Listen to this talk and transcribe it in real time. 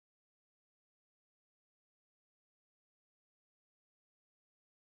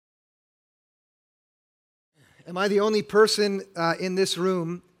Am I the only person in this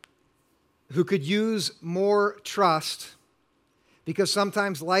room who could use more trust because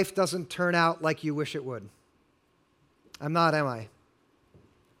sometimes life doesn't turn out like you wish it would? I'm not, am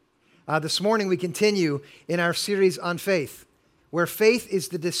I? This morning we continue in our series on faith, where faith is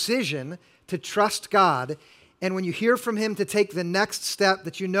the decision to trust God, and when you hear from Him to take the next step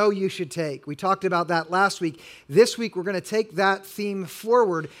that you know you should take. We talked about that last week. This week we're going to take that theme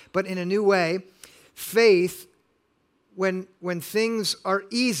forward, but in a new way. Faith, when things are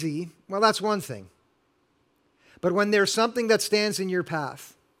easy, well, that's one thing. But when there's something that stands in your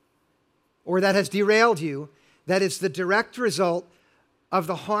path or that has derailed you, that is the direct result of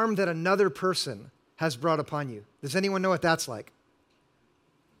the harm that another person has brought upon you. Does anyone know what that's like?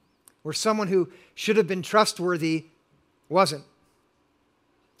 Where someone who should have been trustworthy wasn't.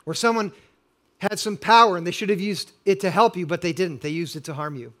 Where someone had some power and they should have used it to help you, but they didn't. They used it to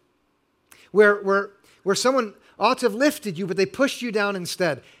harm you. Where someone ought to have lifted you, but they pushed you down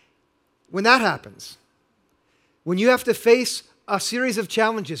instead. When that happens, when you have to face a series of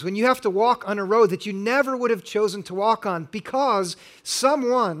challenges, when you have to walk on a road that you never would have chosen to walk on because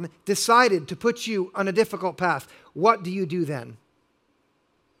someone decided to put you on a difficult path, what do you do then?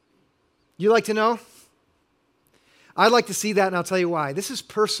 You like to know? I'd like to see that, and I'll tell you why. This is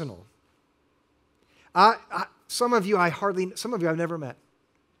personal. Some of you I've never met.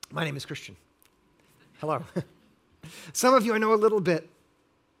 My name is Christian. Hello. Some of you I know a little bit.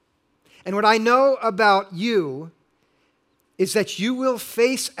 And what I know about you is that you will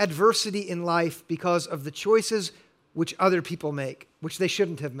face adversity in life because of the choices which other people make, which they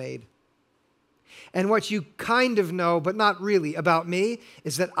shouldn't have made. And what you kind of know, but not really, about me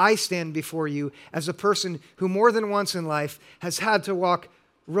is that I stand before you as a person who more than once in life has had to walk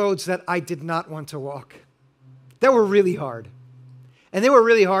roads that I did not want to walk, that were really hard. And they were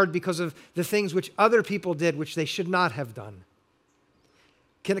really hard because of the things which other people did, which they should not have done.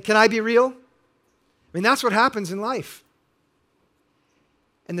 Can I be real? I mean, that's what happens in life.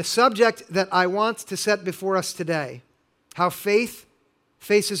 And the subject that I want to set before us today, how faith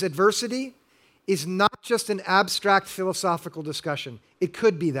faces adversity, is not just an abstract philosophical discussion. It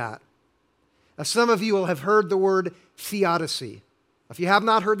could be that. Now, some of you will have heard the word theodicy. If you have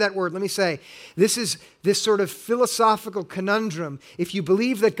not heard that word, let me say, this is this sort of philosophical conundrum. If you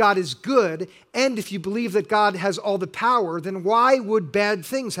believe that God is good, and if you believe that God has all the power, then why would bad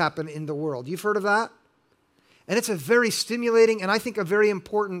things happen in the world? You've heard of that? And it's a very stimulating and I think a very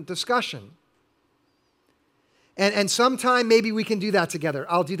important discussion. And sometime maybe we can do that together.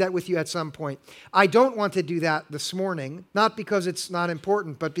 I'll do that with you at some point. I don't want to do that this morning, not because it's not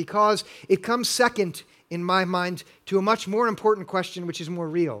important, but because it comes second in my mind to a much more important question, which is more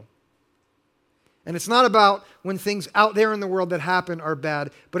real. And it's not about when things out there in the world that happen are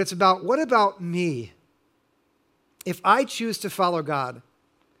bad, but it's about, what about me? If I choose to follow God,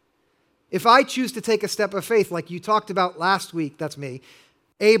 if I choose to take a step of faith like you talked about last week, that's me,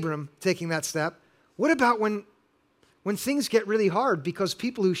 Abram taking that step, what about when things get really hard because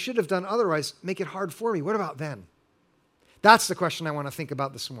people who should have done otherwise make it hard for me? What about then? That's the question I want to think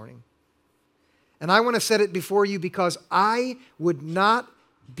about this morning. And I want to set it before you because I would not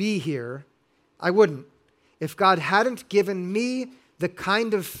be here, I wouldn't, if God hadn't given me the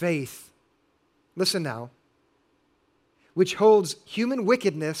kind of faith, listen now, which holds human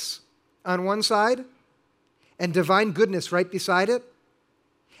wickedness on one side and divine goodness right beside it,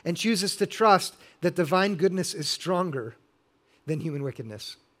 and chooses to trust that divine goodness is stronger than human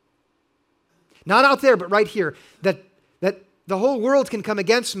wickedness. Not out there, but right here, that the whole world can come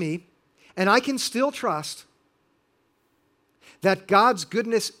against me, and I can still trust that God's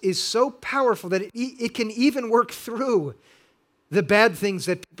goodness is so powerful that it can even work through the bad things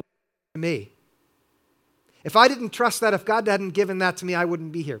that people do to me. If I didn't trust that, if God hadn't given that to me, I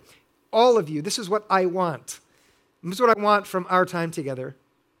wouldn't be here. All of you, this is what I want. This is what I want from our time together.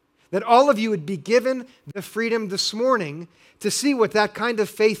 That all of you would be given the freedom this morning to see what that kind of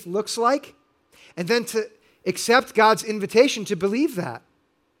faith looks like, and then to accept God's invitation to believe that.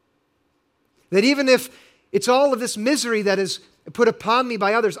 That even if it's all of this misery that is put upon me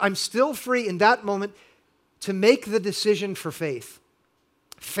by others, I'm still free in that moment to make the decision for faith.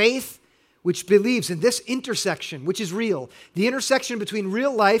 Faith which believes in this intersection, which is real, the intersection between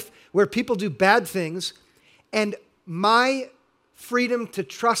real life where people do bad things and my freedom to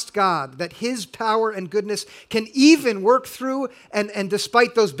trust God, that His power and goodness can even work through and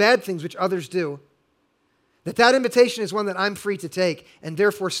despite those bad things which others do. That invitation is one that I'm free to take and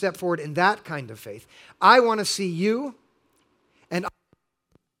therefore step forward in that kind of faith. I want to see you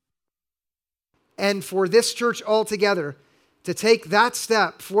and for this church altogether to take that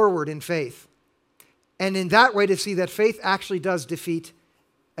step forward in faith. and in that way to see that faith actually does defeat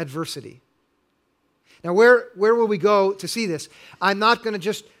adversity. Now, where will we go to see this? I'm not going to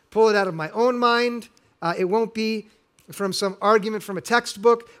just pull it out of my own mind. It won't be from some argument from a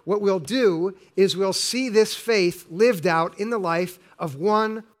textbook. What we'll do is we'll see this faith lived out in the life of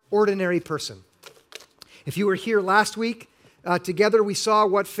one ordinary person. If you were here last week, together we saw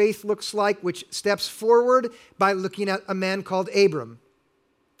what faith looks like, which steps forward by looking at a man called Abram.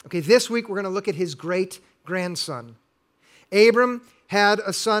 Okay, this week we're going to look at his great-grandson. Abram had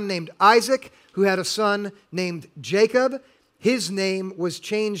a son named Isaac, who had a son named Jacob. His name was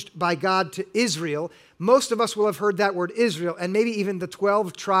changed by God to Israel. Most of us will have heard that word Israel, and maybe even the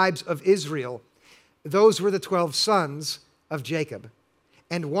 12 tribes of Israel. Those were the 12 sons of Jacob.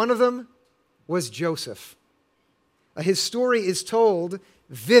 And one of them was Joseph. His story is told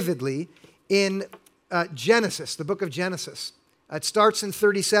vividly in Genesis, the book of Genesis. It starts in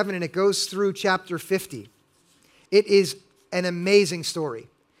 37 and it goes through chapter 50. It is an amazing story.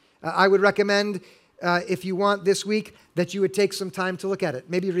 I would recommend, if you want this week, that you would take some time to look at it.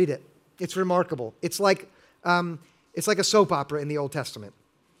 Maybe read it. It's remarkable. It's like a soap opera in the Old Testament.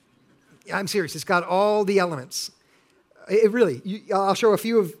 I'm serious. It's got all the elements. I'll show a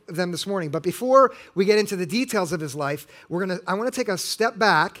few of them this morning. But before we get into the details of his life, I want to take a step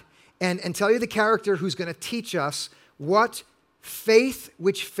back and tell you the character who's going to teach us what faith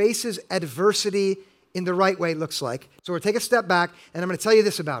which faces adversity in the right way looks like. So we'll take a step back, and I'm going to tell you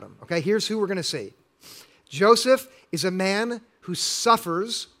this about him. Okay, here's who we're going to see. Joseph is a man who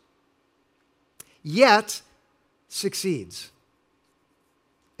suffers, yet succeeds.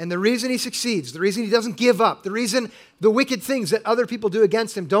 And the reason he succeeds, the reason he doesn't give up, the reason the wicked things that other people do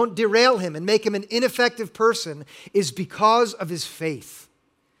against him don't derail him and make him an ineffective person is because of his faith.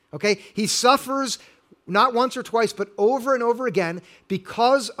 Okay? He suffers not once or twice, but over and over again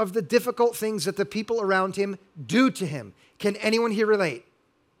because of the difficult things that the people around him do to him. Can anyone here relate?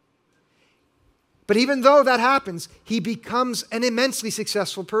 But even though that happens, he becomes an immensely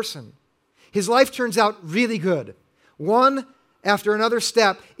successful person. His life turns out really good. One after another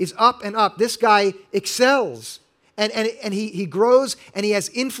step is up and up. This guy excels, and he grows, and he has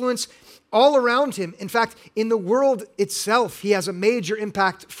influence all around him. In fact, in the world itself, he has a major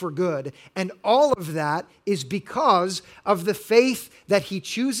impact for good. And all of that is because of the faith that he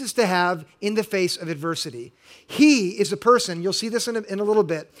chooses to have in the face of adversity. He is a person, you'll see this in a little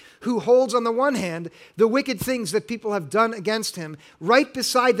bit, who holds on the one hand the wicked things that people have done against him. Right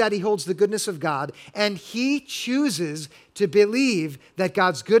beside that, he holds the goodness of God. And he chooses to believe that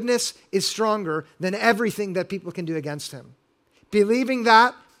God's goodness is stronger than everything that people can do against him. Believing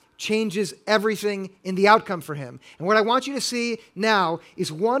that changes everything in the outcome for him. And what I want you to see now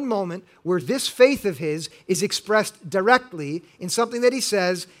is one moment where this faith of his is expressed directly in something that he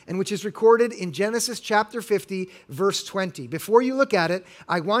says, and which is recorded in Genesis chapter 50, verse 20. Before you look at it,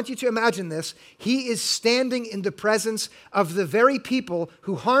 I want you to imagine this. He is standing in the presence of the very people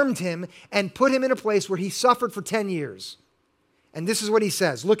who harmed him and put him in a place where he suffered for 10 years. And this is what he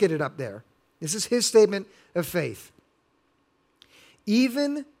says. Look at it up there. This is his statement of faith.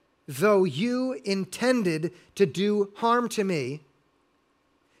 Even though you intended to do harm to me,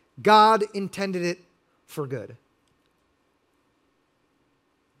 God intended it for good.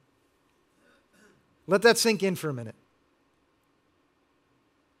 Let that sink in for a minute.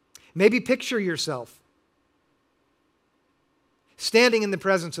 Maybe picture yourself standing in the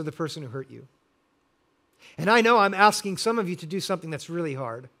presence of the person who hurt you. And I know I'm asking some of you to do something that's really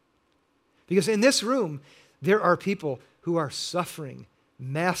hard. Because in this room, there are people who are suffering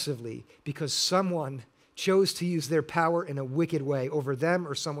massively because someone chose to use their power in a wicked way over them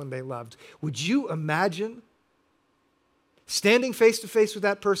or someone they loved. Would you imagine standing face to face with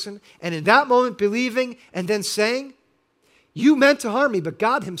that person and in that moment believing and then saying, you meant to harm me, but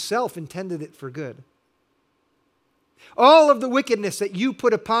God himself intended it for good. All of the wickedness that you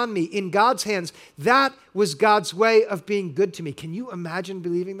put upon me in God's hands, that was God's way of being good to me. Can you imagine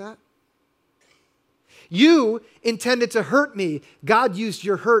believing that? You intended to hurt me. God used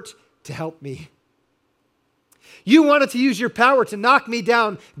your hurt to help me. You wanted to use your power to knock me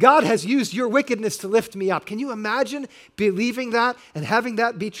down. God has used your wickedness to lift me up. Can you imagine believing that and having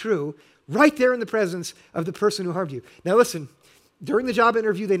that be true right there in the presence of the person who harmed you? Now listen, during the job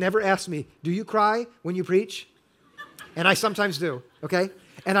interview, they never asked me, do you cry when you preach? And I sometimes do, okay?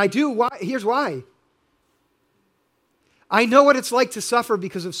 And I do. Why? Here's why. I know what it's like to suffer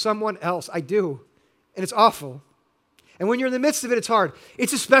because of someone else. I do. And it's awful. And when you're in the midst of it, it's hard.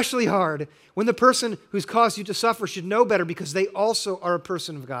 It's especially hard when the person who's caused you to suffer should know better because they also are a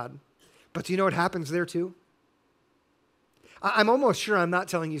person of God. But do you know what happens there too? I'm almost sure I'm not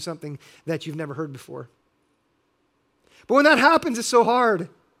telling you something that you've never heard before. But when that happens, it's so hard.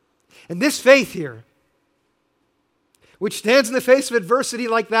 And this faith here, which stands in the face of adversity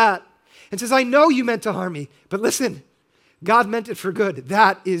like that and says, I know you meant to harm me, but listen, God meant it for good.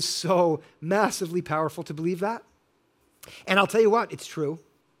 That is so massively powerful to believe that. And I'll tell you what, it's true.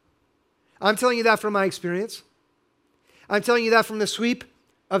 I'm telling you that from my experience. I'm telling you that from the sweep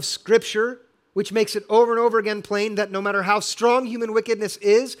of Scripture, which makes it over and over again plain that no matter how strong human wickedness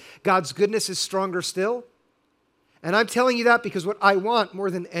is, God's goodness is stronger still. And I'm telling you that because what I want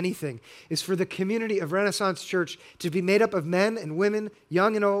more than anything is for the community of Renaissance Church to be made up of men and women,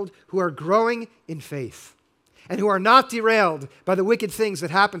 young and old, who are growing in faith and who are not derailed by the wicked things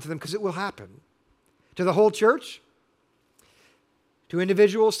that happen to them, because it will happen. To the whole church, to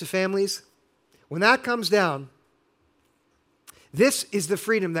individuals, to families, when that comes down, this is the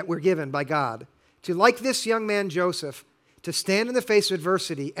freedom that we're given by God to, like this young man Joseph, to stand in the face of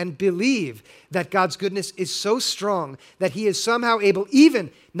adversity and believe that God's goodness is so strong that he is somehow able,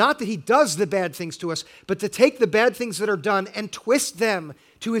 even, not that he does the bad things to us, but to take the bad things that are done and twist them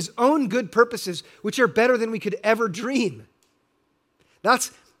to his own good purposes, which are better than we could ever dream.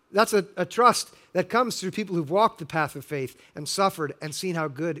 That's a trust that comes through people who've walked the path of faith and suffered and seen how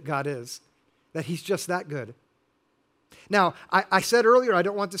good God is, that he's just that good. Now, I said earlier, I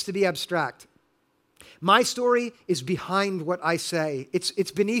don't want this to be abstract. My story is behind what I say.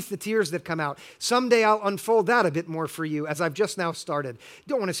 It's beneath the tears that come out. Someday I'll unfold that a bit more for you, as I've just now started.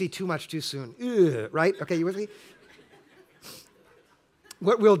 Don't want to see too much too soon. Ugh, right? Okay, you with me?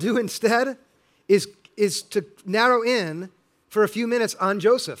 What we'll do instead is to narrow in for a few minutes on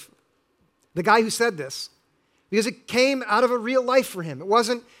Joseph, the guy who said this, because it came out of a real life for him.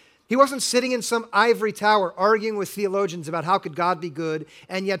 He wasn't sitting in some ivory tower arguing with theologians about how could God be good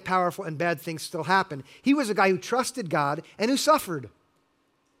and yet powerful and bad things still happen. He was a guy who trusted God and who suffered.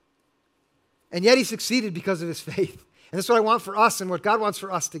 And yet he succeeded because of his faith. And that's what I want for us and what God wants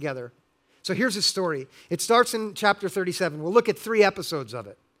for us together. So here's his story. It starts in chapter 37. We'll look at 3 episodes of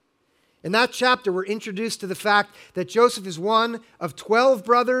it. In that chapter, we're introduced to the fact that Joseph is one of 12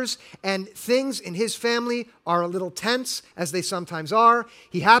 brothers, and things in his family are a little tense, as they sometimes are.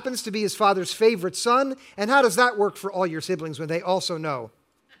 He happens to be his father's favorite son, and how does that work for all your siblings when they also know?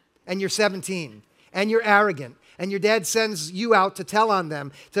 And you're 17, and you're arrogant, and your dad sends you out to tell on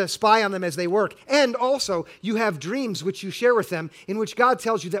them, to spy on them as they work. And also, you have dreams which you share with them, in which God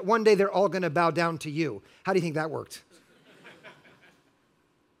tells you that one day they're all going to bow down to you. How do you think that worked?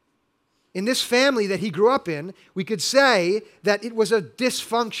 In this family that he grew up in, we could say that it was a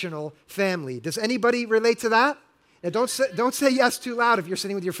dysfunctional family. Does anybody relate to that? Now, don't say yes too loud if you're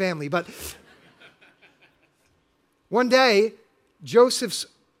sitting with your family. But one day, Joseph's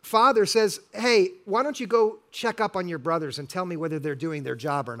father says, hey, why don't you go check up on your brothers and tell me whether they're doing their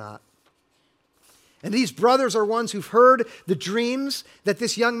job or not? And these brothers are ones who've heard the dreams that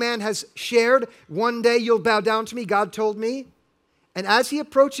this young man has shared. One day you'll bow down to me, God told me. And as he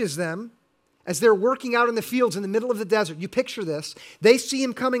approaches them, as they're working out in the fields in the middle of the desert, you picture this, they see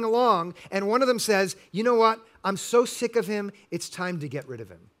him coming along, and one of them says, you know what? I'm so sick of him, it's time to get rid of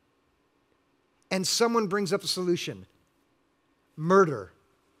him. And someone brings up a solution. Murder.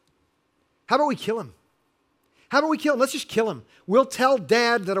 How about we kill him? How about we kill him? Let's just kill him. We'll tell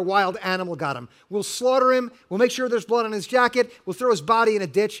Dad that a wild animal got him. We'll slaughter him. We'll make sure there's blood on his jacket. We'll throw his body in a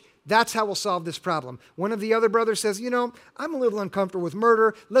ditch. That's how we'll solve this problem. One of the other brothers says, you know, I'm a little uncomfortable with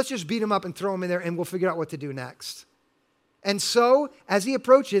murder. Let's just beat him up and throw him in there, and we'll figure out what to do next. And so, as he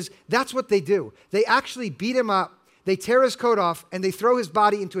approaches, that's what they do. They actually beat him up. They tear his coat off, and they throw his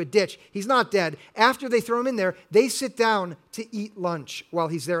body into a ditch. He's not dead. After they throw him in there, they sit down to eat lunch while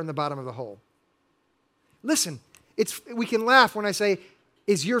he's there in the bottom of the hole. Listen, we can laugh when I say,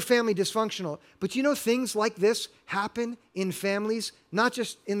 is your family dysfunctional? But you know, things like this happen in families, not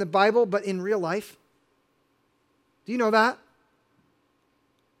just in the Bible, but in real life. Do you know that?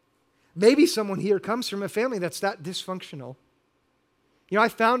 Maybe someone here comes from a family that's that dysfunctional. You know, I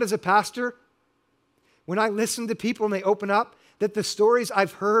found as a pastor, when I listen to people and they open up, that the stories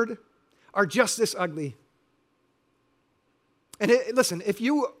I've heard are just this ugly. And listen, if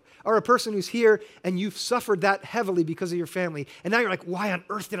you are a person who's here and you've suffered that heavily because of your family, and now you're like, why on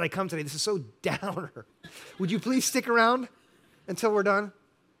earth did I come today? This is so downer. Would you please stick around until we're done?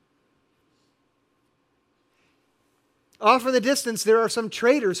 Off in the distance, there are some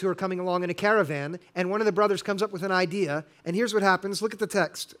traders who are coming along in a caravan, and one of the brothers comes up with an idea, and here's what happens. Look at the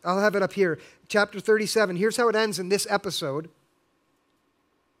text. I'll have it up here. Chapter 37. Here's how it ends in this episode.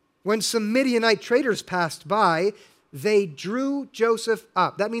 When some Midianite traders passed by, they drew Joseph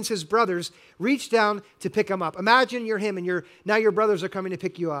up. That means his brothers reached down to pick him up. Imagine you're him and now your brothers are coming to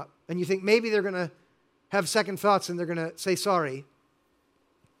pick you up. And you think maybe they're going to have second thoughts and they're going to say sorry.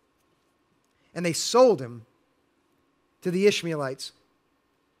 And they sold him to the Ishmaelites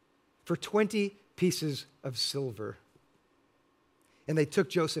for 20 pieces of silver. And they took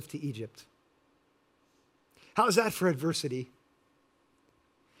Joseph to Egypt. How's that for adversity?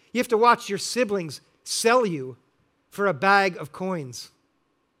 You have to watch your siblings sell you for a bag of coins.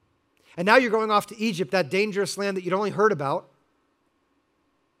 And now you're going off to Egypt, that dangerous land that you'd only heard about.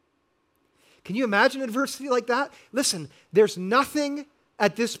 Can you imagine adversity like that? Listen, there's nothing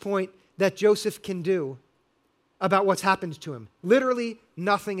at this point that Joseph can do about what's happened to him. Literally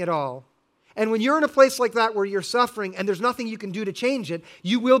nothing at all. And when you're in a place like that where you're suffering and there's nothing you can do to change it,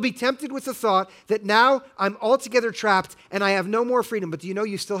 you will be tempted with the thought that now I'm altogether trapped and I have no more freedom. But do you know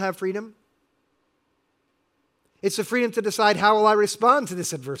you still have freedom? It's the freedom to decide, how will I respond to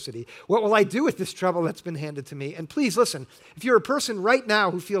this adversity? What will I do with this trouble that's been handed to me? And please listen, if you're a person right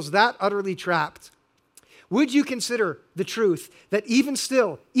now who feels that utterly trapped, would you consider the truth that even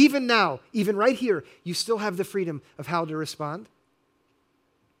still, even now, even right here, you still have the freedom of how to respond?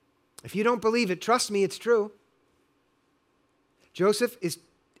 If you don't believe it, trust me, it's true. Joseph is,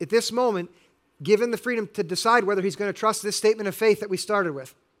 at this moment, given the freedom to decide whether he's going to trust this statement of faith that we started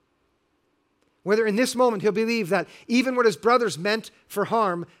with. Whether in this moment he'll believe that even what his brothers meant for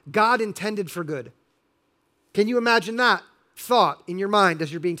harm, God intended for good. Can you imagine that thought in your mind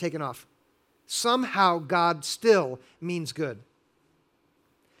as you're being taken off? Somehow God still means good.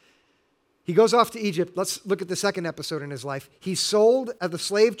 He goes off to Egypt. Let's look at the second episode in his life. He's sold at the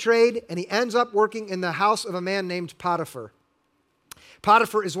slave trade, and he ends up working in the house of a man named Potiphar.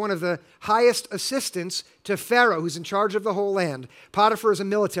 Potiphar is one of the highest assistants to Pharaoh, who's in charge of the whole land. Potiphar is a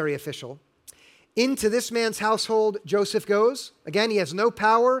military official. Into this man's household, Joseph goes. Again, he has no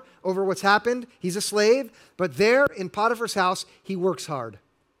power over what's happened. He's a slave. But there in Potiphar's house, he works hard.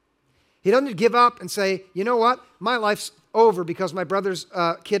 He doesn't give up and say, you know what, my life's over because my brothers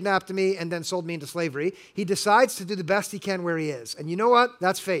kidnapped me and then sold me into slavery. He decides to do the best he can where he is. And you know what?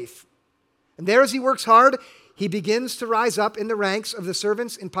 That's faith. And there as he works hard, he begins to rise up in the ranks of the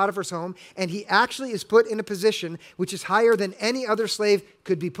servants in Potiphar's home, and he actually is put in a position which is higher than any other slave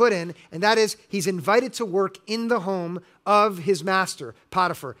could be put in, and that is he's invited to work in the home of his master,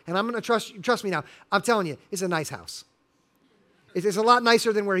 Potiphar. And I'm going to trust me now, I'm telling you, it's a nice house. It's a lot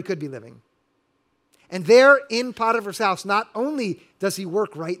nicer than where he could be living. And there in Potiphar's house, not only does he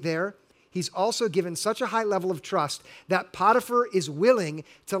work right there, he's also given such a high level of trust that Potiphar is willing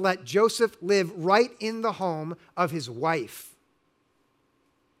to let Joseph live right in the home of his wife.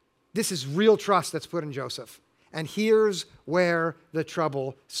 This is real trust that's put in Joseph. And here's where the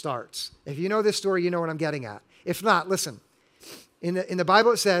trouble starts. If you know this story, you know what I'm getting at. If not, listen. In the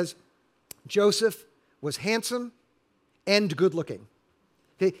Bible it says, Joseph was handsome and good looking.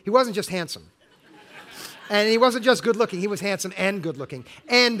 He wasn't just handsome. And he wasn't just good looking, he was handsome and good looking.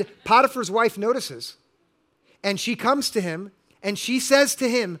 And Potiphar's wife notices. And she comes to him and she says to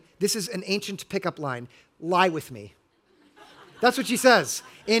him, this is an ancient pickup line, lie with me. That's what she says.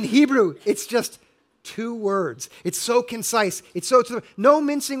 In Hebrew, it's just 2 words. It's so concise. It's no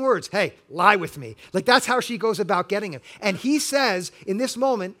mincing words. Hey, lie with me. Like that's how she goes about getting him. And he says, in this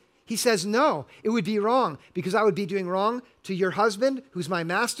moment, he says, no, it would be wrong because I would be doing wrong to your husband, who's my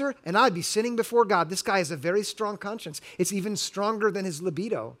master, and I'd be sinning before God. This guy has a very strong conscience. It's even stronger than his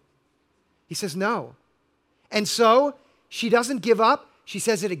libido. He says, no. And so she doesn't give up. She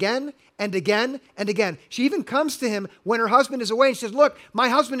says it again and again and again. She even comes to him when her husband is away and she says, look, my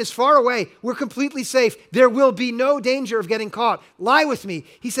husband is far away. We're completely safe. There will be no danger of getting caught. Lie with me.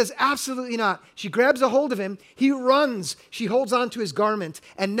 He says, absolutely not. She grabs a hold of him. He runs. She holds on to his garment.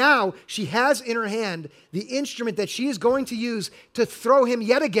 And now she has in her hand the instrument that she is going to use to throw him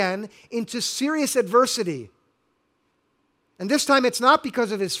yet again into serious adversity. And this time it's not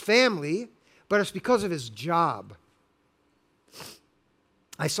because of his family, but it's because of his job.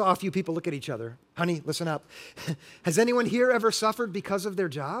 I saw a few people look at each other. Honey, listen up. Has anyone here ever suffered because of their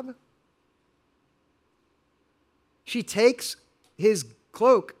job? She takes his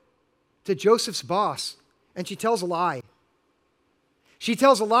cloak to Joseph's boss and she tells a lie. She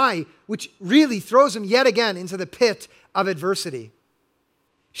tells a lie which really throws him yet again into the pit of adversity.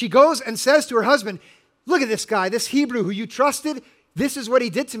 She goes and says to her husband, look at this guy, this Hebrew who you trusted. This is what he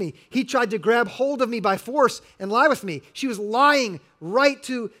did to me. He tried to grab hold of me by force and lie with me. She was lying right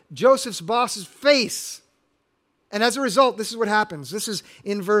to Joseph's boss's face. And as a result, this is what happens. This is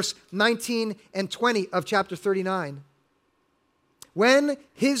in verse 19 and 20 of chapter 39. When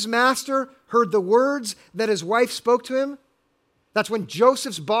his master heard the words that his wife spoke to him, that's when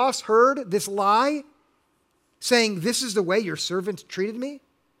Joseph's boss heard this lie, saying, this is the way your servant treated me.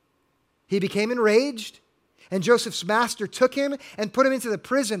 He became enraged And Joseph's master took him and put him into the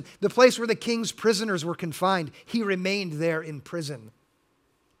prison, the place where the king's prisoners were confined. He remained there in prison.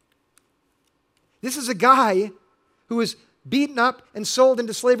 This is a guy who was beaten up and sold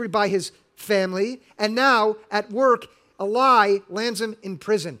into slavery by his family, and now at work, a lie lands him in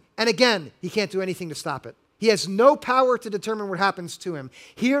prison. And again, he can't do anything to stop it. He has no power to determine what happens to him.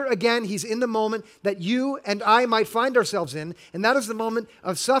 Here again, he's in the moment that you and I might find ourselves in, and that is the moment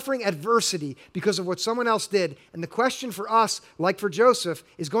of suffering adversity because of what someone else did. And the question for us, like for Joseph,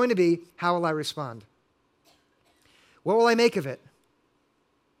 is going to be, how will I respond? What will I make of it?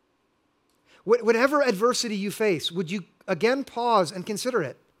 Whatever adversity you face, would you again pause and consider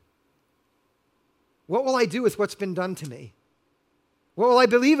it? What will I do with what's been done to me? What will I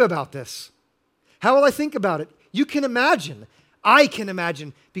believe about this? How will I think about it? You can imagine. I can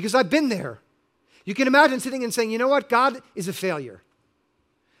imagine because I've been there. You can imagine sitting and saying, you know what? God is a failure.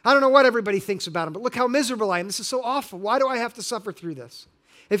 I don't know what everybody thinks about him, but look how miserable I am. This is so awful. Why do I have to suffer through this?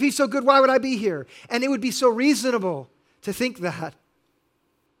 If he's so good, why would I be here? And it would be so reasonable to think that.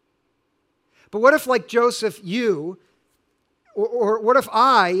 But what if, like Joseph, you, or what if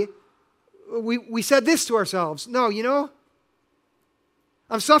we said this to ourselves? No, you know,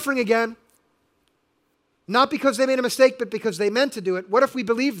 I'm suffering again. Not because they made a mistake, but because they meant to do it. What if we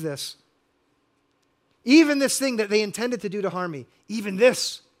believe this? Even this thing that they intended to do to harm me, even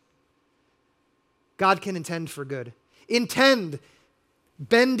this, God can intend for good. Bend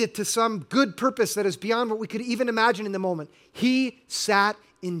it to some good purpose that is beyond what we could even imagine in the moment. He sat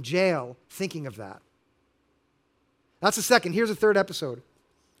in jail thinking of that. That's the second. Here's a third episode.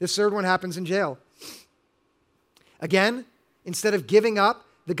 This third one happens in jail. Again, instead of giving up,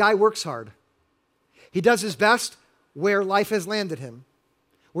 the guy works hard. He does his best where life has landed him,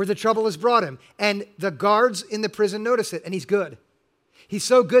 where the trouble has brought him. And the guards in the prison notice it, and he's good. He's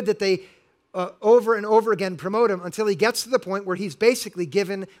so good that they over and over again promote him until he gets to the point where he's basically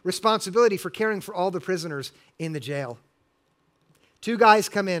given responsibility for caring for all the prisoners in the jail. Two guys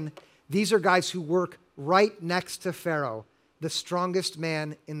come in. These are guys who work right next to Pharaoh, the strongest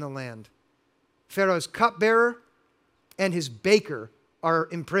man in the land. Pharaoh's cupbearer and his baker are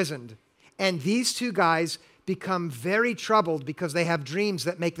imprisoned. And these two guys become very troubled because they have dreams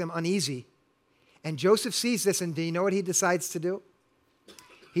that make them uneasy. And Joseph sees this, and do you know what he decides to do?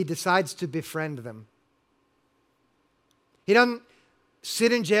 He decides to befriend them. He doesn't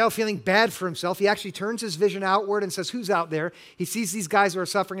sit in jail feeling bad for himself. He actually turns his vision outward and says, who's out there? He sees these guys who are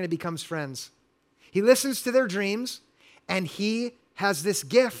suffering and he becomes friends. He listens to their dreams, and he has this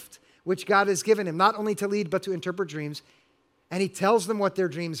gift which God has given him, not only to lead, but to interpret dreams. And he tells them what their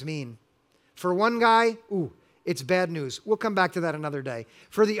dreams mean. For one guy, it's bad news. We'll come back to that another day.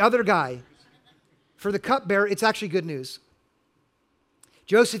 For the other guy, for the cupbearer, it's actually good news.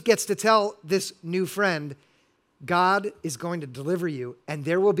 Joseph gets to tell this new friend, God is going to deliver you, and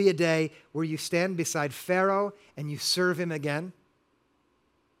there will be a day where you stand beside Pharaoh and you serve him again.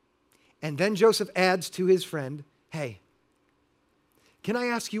 And then Joseph adds to his friend, hey, can I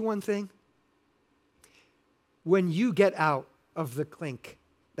ask you one thing? When you get out of the clink,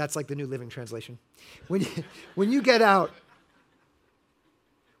 that's like the New Living Translation. When you get out,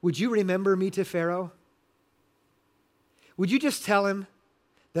 would you remember me to Pharaoh? Would you just tell him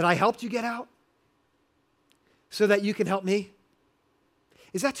that I helped you get out so that you can help me?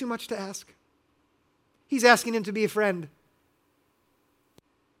 Is that too much to ask? He's asking him to be a friend.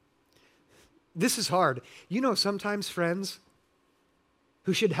 This is hard. You know, sometimes friends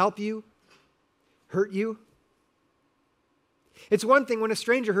who should help you hurt you. It's one thing when a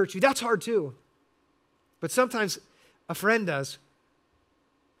stranger hurts you. That's hard too. But sometimes a friend does.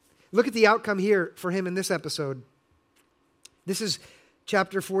 Look at the outcome here for him in this episode. This is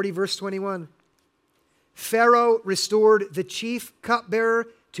chapter 40, verse 21. Pharaoh restored the chief cupbearer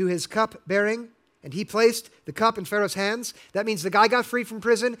to his cupbearing, and he placed the cup in Pharaoh's hands. That means the guy got freed from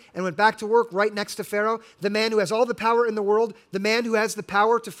prison and went back to work right next to Pharaoh, the man who has all the power in the world, the man who has the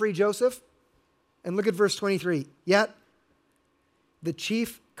power to free Joseph. And look at verse 23. Yet the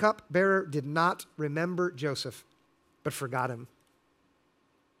chief cupbearer did not remember Joseph, but forgot him.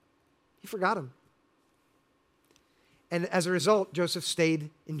 He forgot him. And as a result, Joseph stayed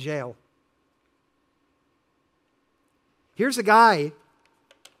in jail. Here's a guy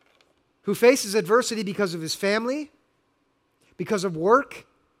who faces adversity because of his family, because of work,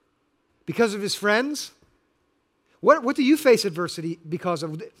 because of his friends. What do you face adversity because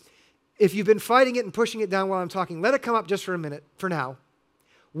of? If you've been fighting it and pushing it down while I'm talking, let it come up just for a minute, for now.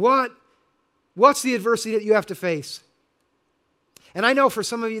 What's the adversity that you have to face? And I know for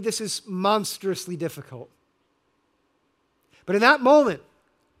some of you this is monstrously difficult. But in that moment,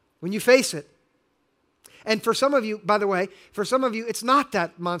 when you face it, And for some of you, by the way, for some of you, it's not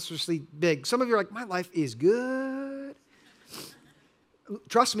that monstrously big. Some of you are like, my life is good.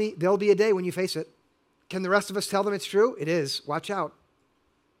 Trust me, there'll be a day when you face it. Can the rest of us tell them it's true? It is. Watch out.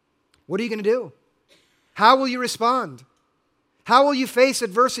 What are you going to do? How will you respond? How will you face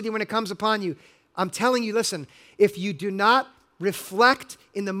adversity when it comes upon you? I'm telling you, listen, if you do not reflect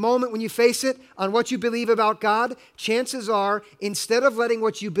in the moment when you face it on what you believe about God, chances are, instead of letting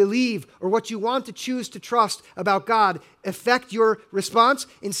what you believe or what you want to choose to trust about God affect your response,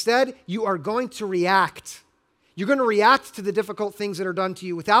 instead you are going to react. You're going to react to the difficult things that are done to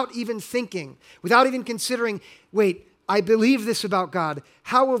you without even thinking, without even considering, wait, I believe this about God.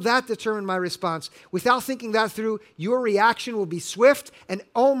 How will that determine my response? Without thinking that through, your reaction will be swift, and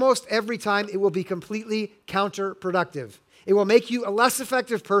almost every time it will be completely counterproductive. It will make you a less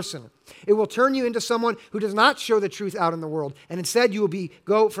effective person. It will turn you into someone who does not show the truth out in the world, and instead you will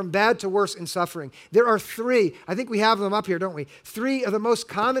go from bad to worse in suffering. There are three, I think we have them up here, don't we? Three of the most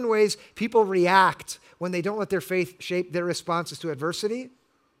common ways people react when they don't let their faith shape their responses to adversity.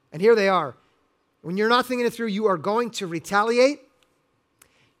 And here they are. When you're not thinking it through, you are going to retaliate,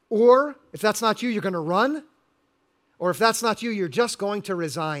 or if that's not you, you're going to run, or if that's not you, you're just going to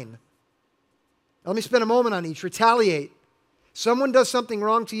resign. Let me spend a moment on each. Retaliate. Someone does something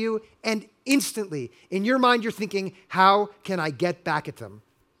wrong to you, and instantly, in your mind, you're thinking, how can I get back at them?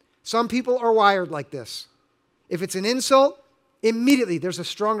 Some people are wired like this. If it's an insult, immediately there's a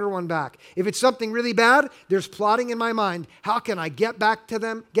stronger one back. If it's something really bad, there's plotting in my mind. How can I get back at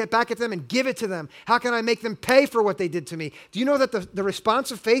them and give it to them? How can I make them pay for what they did to me? Do you know that the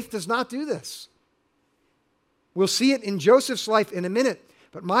response of faith does not do this? We'll see it in Joseph's life in a minute.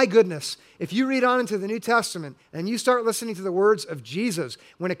 But my goodness, if you read on into the New Testament and you start listening to the words of Jesus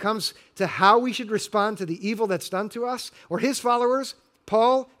when it comes to how we should respond to the evil that's done to us, or his followers,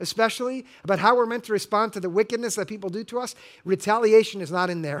 Paul especially, about how we're meant to respond to the wickedness that people do to us, retaliation is not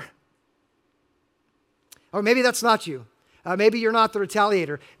in there. Or maybe that's not you. Maybe you're not the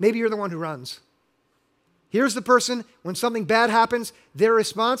retaliator. Maybe you're the one who runs. Here's the person, when something bad happens, their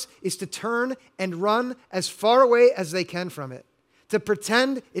response is to turn and run as far away as they can from it. To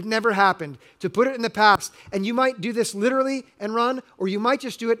pretend it never happened, to put it in the past. And you might do this literally and run, or you might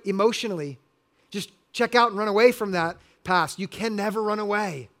just do it emotionally. Just check out and run away from that past. You can never run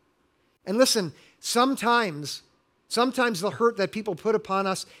away. And listen, sometimes the hurt that people put upon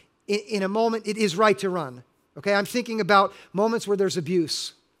us in a moment, it is right to run. Okay, I'm thinking about moments where there's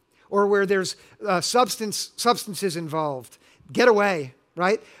abuse or where there's substances involved. Get away.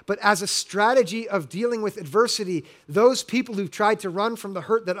 Right? But as a strategy of dealing with adversity, those people who've tried to run from the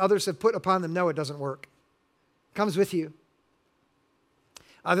hurt that others have put upon them know it doesn't work. It comes with you.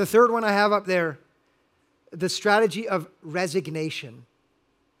 The third one I have up there, the strategy of resignation.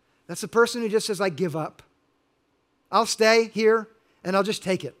 That's the person who just says, I give up. I'll stay here and I'll just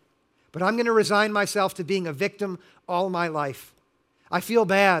take it. But I'm going to resign myself to being a victim all my life. I feel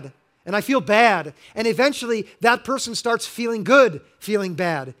bad. And I feel bad. And eventually, that person starts feeling good, feeling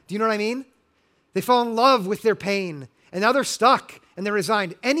bad. Do you know what I mean? They fall in love with their pain. And now they're stuck and they're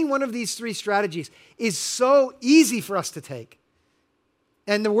resigned. Any one of these three strategies is so easy for us to take.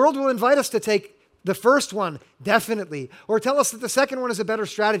 And the world will invite us to take the first one, definitely. Or tell us that the second one is a better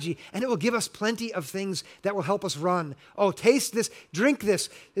strategy. And it will give us plenty of things that will help us run. Oh, taste this, drink this,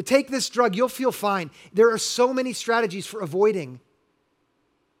 take this drug, you'll feel fine. There are so many strategies for avoiding.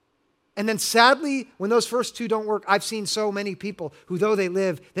 And then sadly, when those first two don't work, I've seen so many people who, though they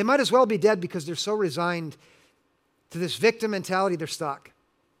live, they might as well be dead because they're so resigned to this victim mentality, they're stuck.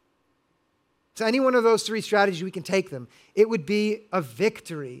 So any one of those three strategies, we can take them. It would be a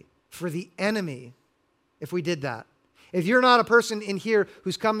victory for the enemy if we did that. If you're not a person in here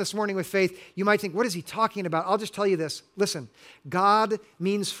who's come this morning with faith, you might think, what is he talking about? I'll just tell you this. Listen, God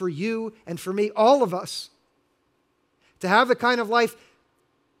means for you and for me, all of us, to have the kind of life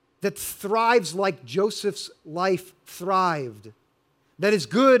that thrives like Joseph's life thrived, that is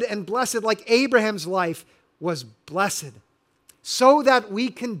good and blessed like Abraham's life was blessed, so that we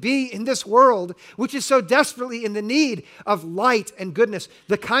can be in this world, which is so desperately in the need of light and goodness,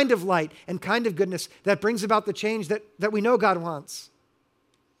 the kind of light and kind of goodness that brings about the change that we know God wants.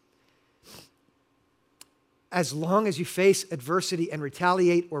 As long as you face adversity and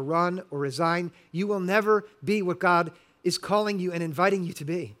retaliate or run or resign, you will never be what God is calling you and inviting you to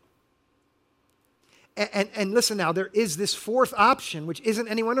be. And listen now, there is this fourth option, which isn't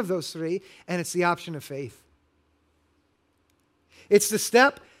any one of those three, and it's the option of faith. It's the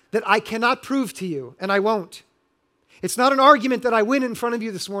step that I cannot prove to you, and I won't. It's not an argument that I win in front of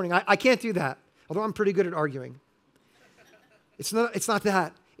you this morning. I can't do that, although I'm pretty good at arguing. It's not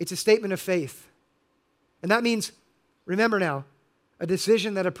that. It's a statement of faith. And that means, remember now, a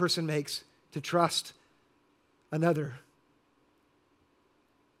decision that a person makes to trust another.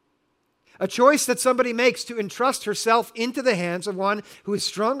 A choice that somebody makes to entrust herself into the hands of one who is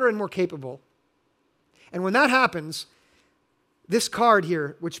stronger and more capable. And when that happens, this card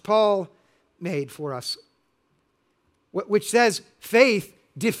here, which Paul made for us, which says faith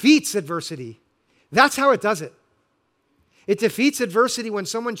defeats adversity. That's how it does it. It defeats adversity when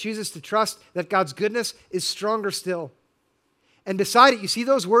someone chooses to trust that God's goodness is stronger still. And beside it, you see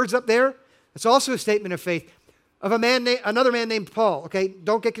those words up there? It's also a statement of faith of another man named Paul. Okay,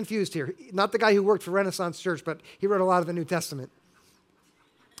 don't get confused here. Not the guy who worked for Renaissance Church, but he wrote a lot of the New Testament.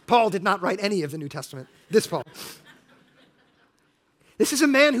 Paul did not write any of the New Testament. This Paul. This is a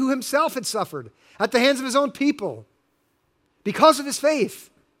man who himself had suffered at the hands of his own people because of his faith.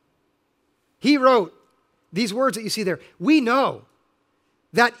 He wrote these words that you see there. We know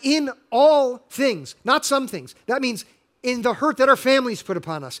that in all things, not some things, that means in the hurt that our families put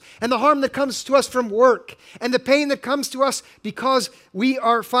upon us, and the harm that comes to us from work, and the pain that comes to us because we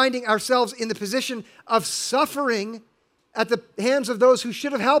are finding ourselves in the position of suffering at the hands of those who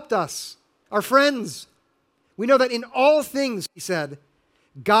should have helped us, our friends. We know that in all things, he said,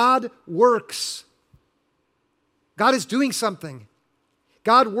 God works. God is doing something.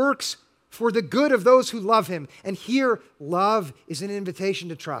 God works for the good of those who love him. And here, love is an invitation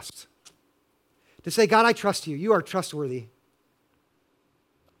to trust. To say, God, I trust you. You are trustworthy.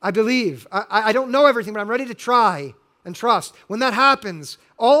 I believe. I don't know everything, but I'm ready to try and trust. When that happens,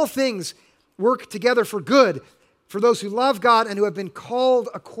 all things work together for good for those who love God and who have been called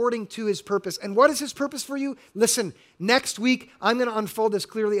according to his purpose. And what is his purpose for you? Listen, next week, I'm going to unfold as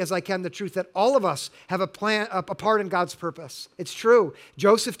clearly as I can the truth that all of us have a part in God's purpose. It's true.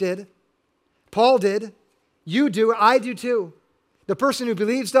 Joseph did. Paul did. You do. I do too. The person who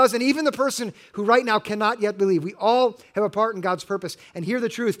believes does, and even the person who right now cannot yet believe. We all have a part in God's purpose. And hear the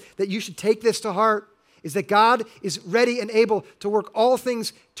truth that you should take this to heart is that God is ready and able to work all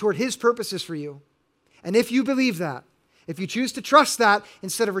things toward his purposes for you. And if you believe that, if you choose to trust that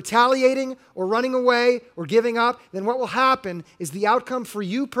instead of retaliating or running away or giving up, then what will happen is the outcome for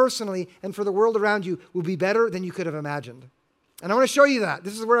you personally and for the world around you will be better than you could have imagined. And I want to show you that.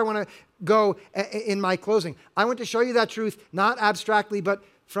 This is where I want to go in my closing. I want to show you that truth, not abstractly, but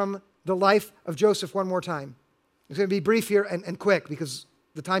from the life of Joseph one more time. It's going to be brief here and quick because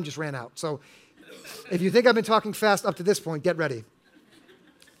the time just ran out. So if you think I've been talking fast up to this point, get ready.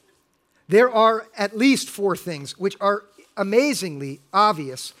 There are at least 4 things which are amazingly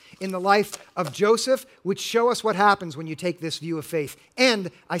obvious in the life of Joseph, which show us what happens when you take this view of faith.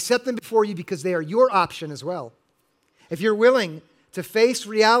 And I set them before you because they are your option as well. If you're willing to face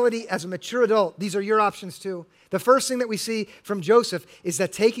reality as a mature adult, these are your options too. The first thing that we see from Joseph is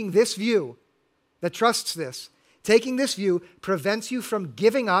that taking this view, that trusts this, taking this view prevents you from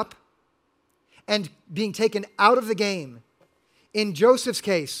giving up and being taken out of the game. In Joseph's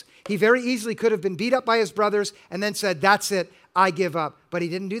case, he very easily could have been beat up by his brothers and then said, that's it, I give up. But he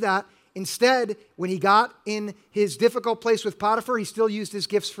didn't do that. Instead, when he got in his difficult place with Potiphar, he still used his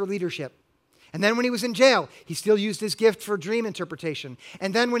gifts for leadership. And then when he was in jail, he still used his gift for dream interpretation.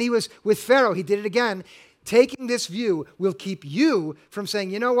 And then when he was with Pharaoh, he did it again. Taking this view will keep you from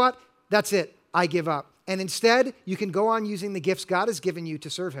saying, you know what, that's it, I give up. And instead, you can go on using the gifts God has given you to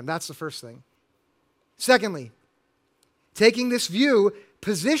serve him. That's the first thing. Secondly, taking this view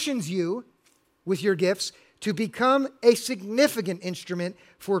positions you with your gifts to become a significant instrument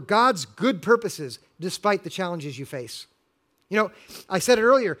for God's good purposes despite the challenges you face. You know, I said it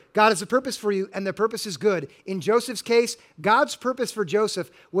earlier, God has a purpose for you and the purpose is good. In Joseph's case, God's purpose for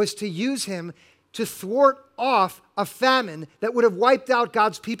Joseph was to use him to thwart off a famine that would have wiped out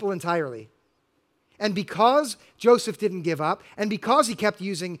God's people entirely. And because Joseph didn't give up, and because he kept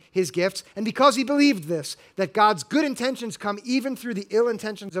using his gifts, and because he believed this, that God's good intentions come even through the ill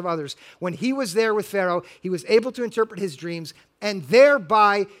intentions of others, when he was there with Pharaoh, he was able to interpret his dreams, and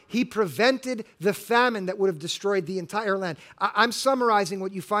thereby he prevented the famine that would have destroyed the entire land. I'm summarizing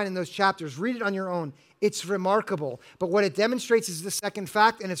what you find in those chapters. Read it on your own. It's remarkable. But what it demonstrates is the second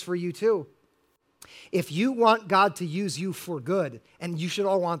fact, and it's for you too. If you want God to use you for good, and you should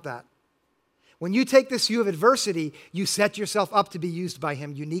all want that, when you take this view of adversity, you set yourself up to be used by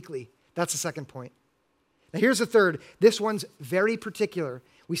him uniquely. That's the second point. Now here's the third. This one's very particular.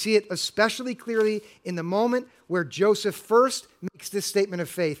 We see it especially clearly in the moment where Joseph first makes this statement of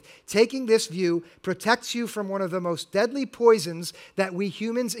faith. Taking this view protects you from one of the most deadly poisons that we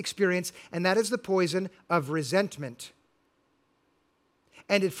humans experience, and that is the poison of resentment.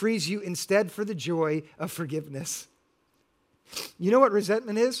 And it frees you instead for the joy of forgiveness. You know what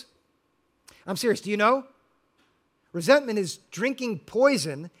resentment is? I'm serious. Do you know? Resentment is drinking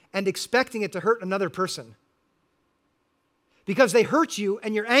poison and expecting it to hurt another person. Because they hurt you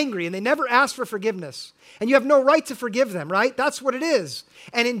and you're angry and they never ask for forgiveness. And you have no right to forgive them, right? That's what it is.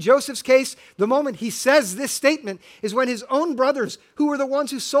 And in Joseph's case, the moment he says this statement is when his own brothers, who were the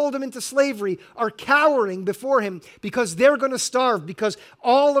ones who sold him into slavery, are cowering before him because they're going to starve, because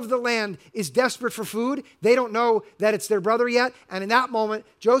all of the land is desperate for food. They don't know that it's their brother yet. And in that moment,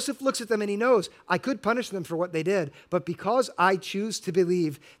 Joseph looks at them and he knows, I could punish them for what they did, but because I choose to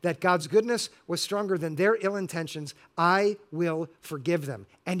believe that God's goodness was stronger than their ill intentions, I will forgive them.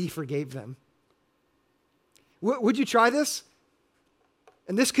 And he forgave them. Would you try this?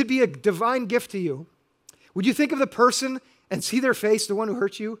 And this could be a divine gift to you. Would you think of the person and see their face, the one who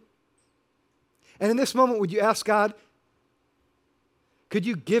hurt you? And in this moment, would you ask God, could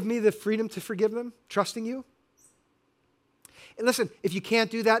you give me the freedom to forgive them, trusting you? And listen, if you can't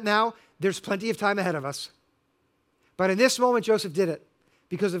do that now, there's plenty of time ahead of us. But in this moment, Joseph did it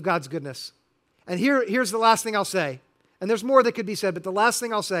because of God's goodness. And here's the last thing I'll say. And there's more that could be said, but the last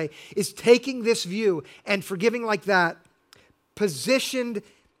thing I'll say is taking this view and forgiving like that positioned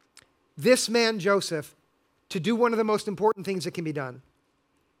this man, Joseph, to do one of the most important things that can be done.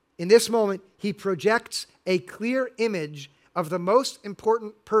 In this moment, he projects a clear image of the most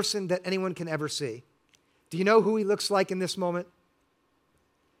important person that anyone can ever see. Do you know who he looks like in this moment?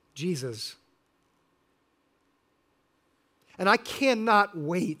 Jesus. And I cannot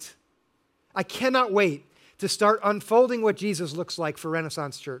wait to start unfolding what Jesus looks like for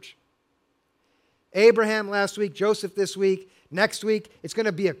Renaissance Church. Abraham last week, Joseph this week, next week, it's going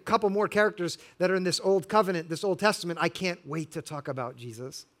to be a couple more characters that are in this Old Covenant, this Old Testament. I can't wait to talk about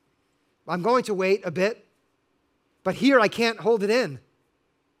Jesus. I'm going to wait a bit, but here I can't hold it in.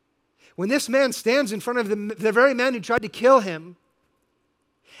 When this man stands in front of the very man who tried to kill him,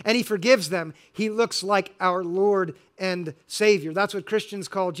 and he forgives them, he looks like our Lord and Savior. That's what Christians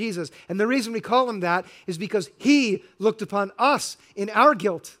call Jesus. And the reason we call him that is because he looked upon us in our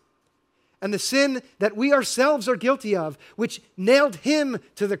guilt and the sin that we ourselves are guilty of, which nailed him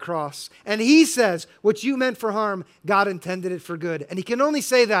to the cross. And he says, what you meant for harm, God intended it for good. And he can only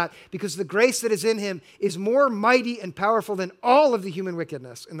say that because the grace that is in him is more mighty and powerful than all of the human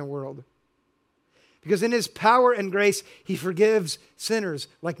wickedness in the world. Because in his power and grace, he forgives sinners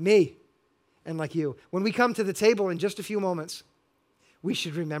like me and like you. When we come to the table in just a few moments, we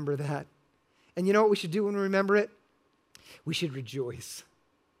should remember that. And you know what we should do when we remember it? We should rejoice.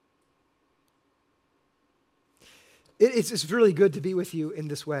 It's really good to be with you in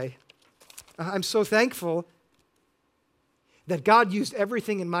this way. I'm so thankful that God used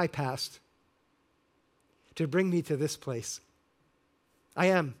everything in my past to bring me to this place. I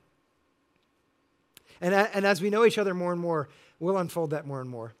am. And as we know each other more and more, we'll unfold that more and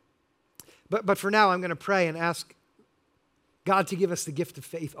more. But for now, I'm going to pray and ask God to give us the gift of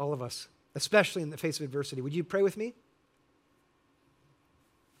faith, all of us, especially in the face of adversity. Would you pray with me?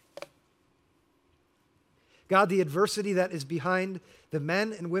 God, the adversity that is behind the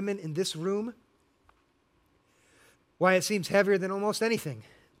men and women in this room, why it seems heavier than almost anything.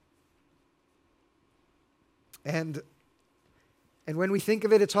 And when we think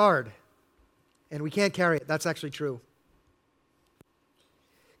of it, it's hard. And we can't carry it. That's actually true.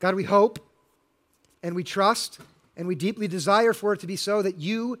 God, we hope and we trust and we deeply desire for it to be so that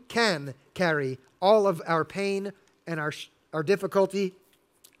you can carry all of our pain and our difficulty,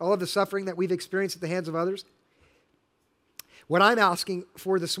 all of the suffering that we've experienced at the hands of others. What I'm asking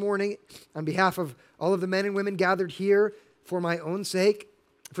for this morning, on behalf of all of the men and women gathered here, for my own sake,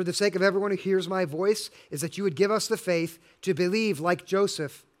 for the sake of everyone who hears my voice, is that you would give us the faith to believe, like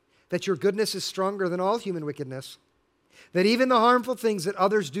Joseph, that your goodness is stronger than all human wickedness, that even the harmful things that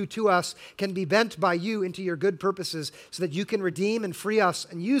others do to us can be bent by you into your good purposes so that you can redeem and free us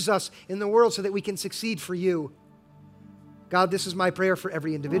and use us in the world so that we can succeed for you. God, this is my prayer for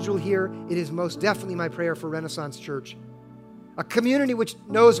every individual here. It is most definitely my prayer for Renaissance Church, a community which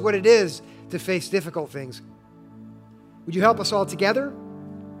knows what it is to face difficult things. Would you help us all together?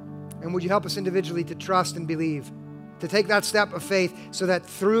 And would you help us individually to trust and believe, to take that step of faith so that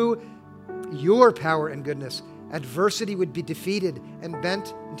through your power and goodness, adversity would be defeated and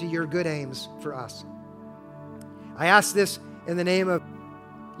bent into your good aims for us. I ask this in the name of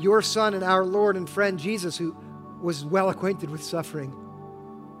your Son and our Lord and friend Jesus, who was well acquainted with suffering.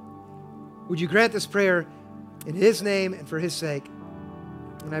 Would you grant this prayer in his name and for his sake?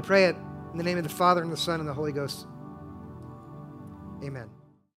 And I pray it in the name of the Father and the Son and the Holy Ghost. Amen.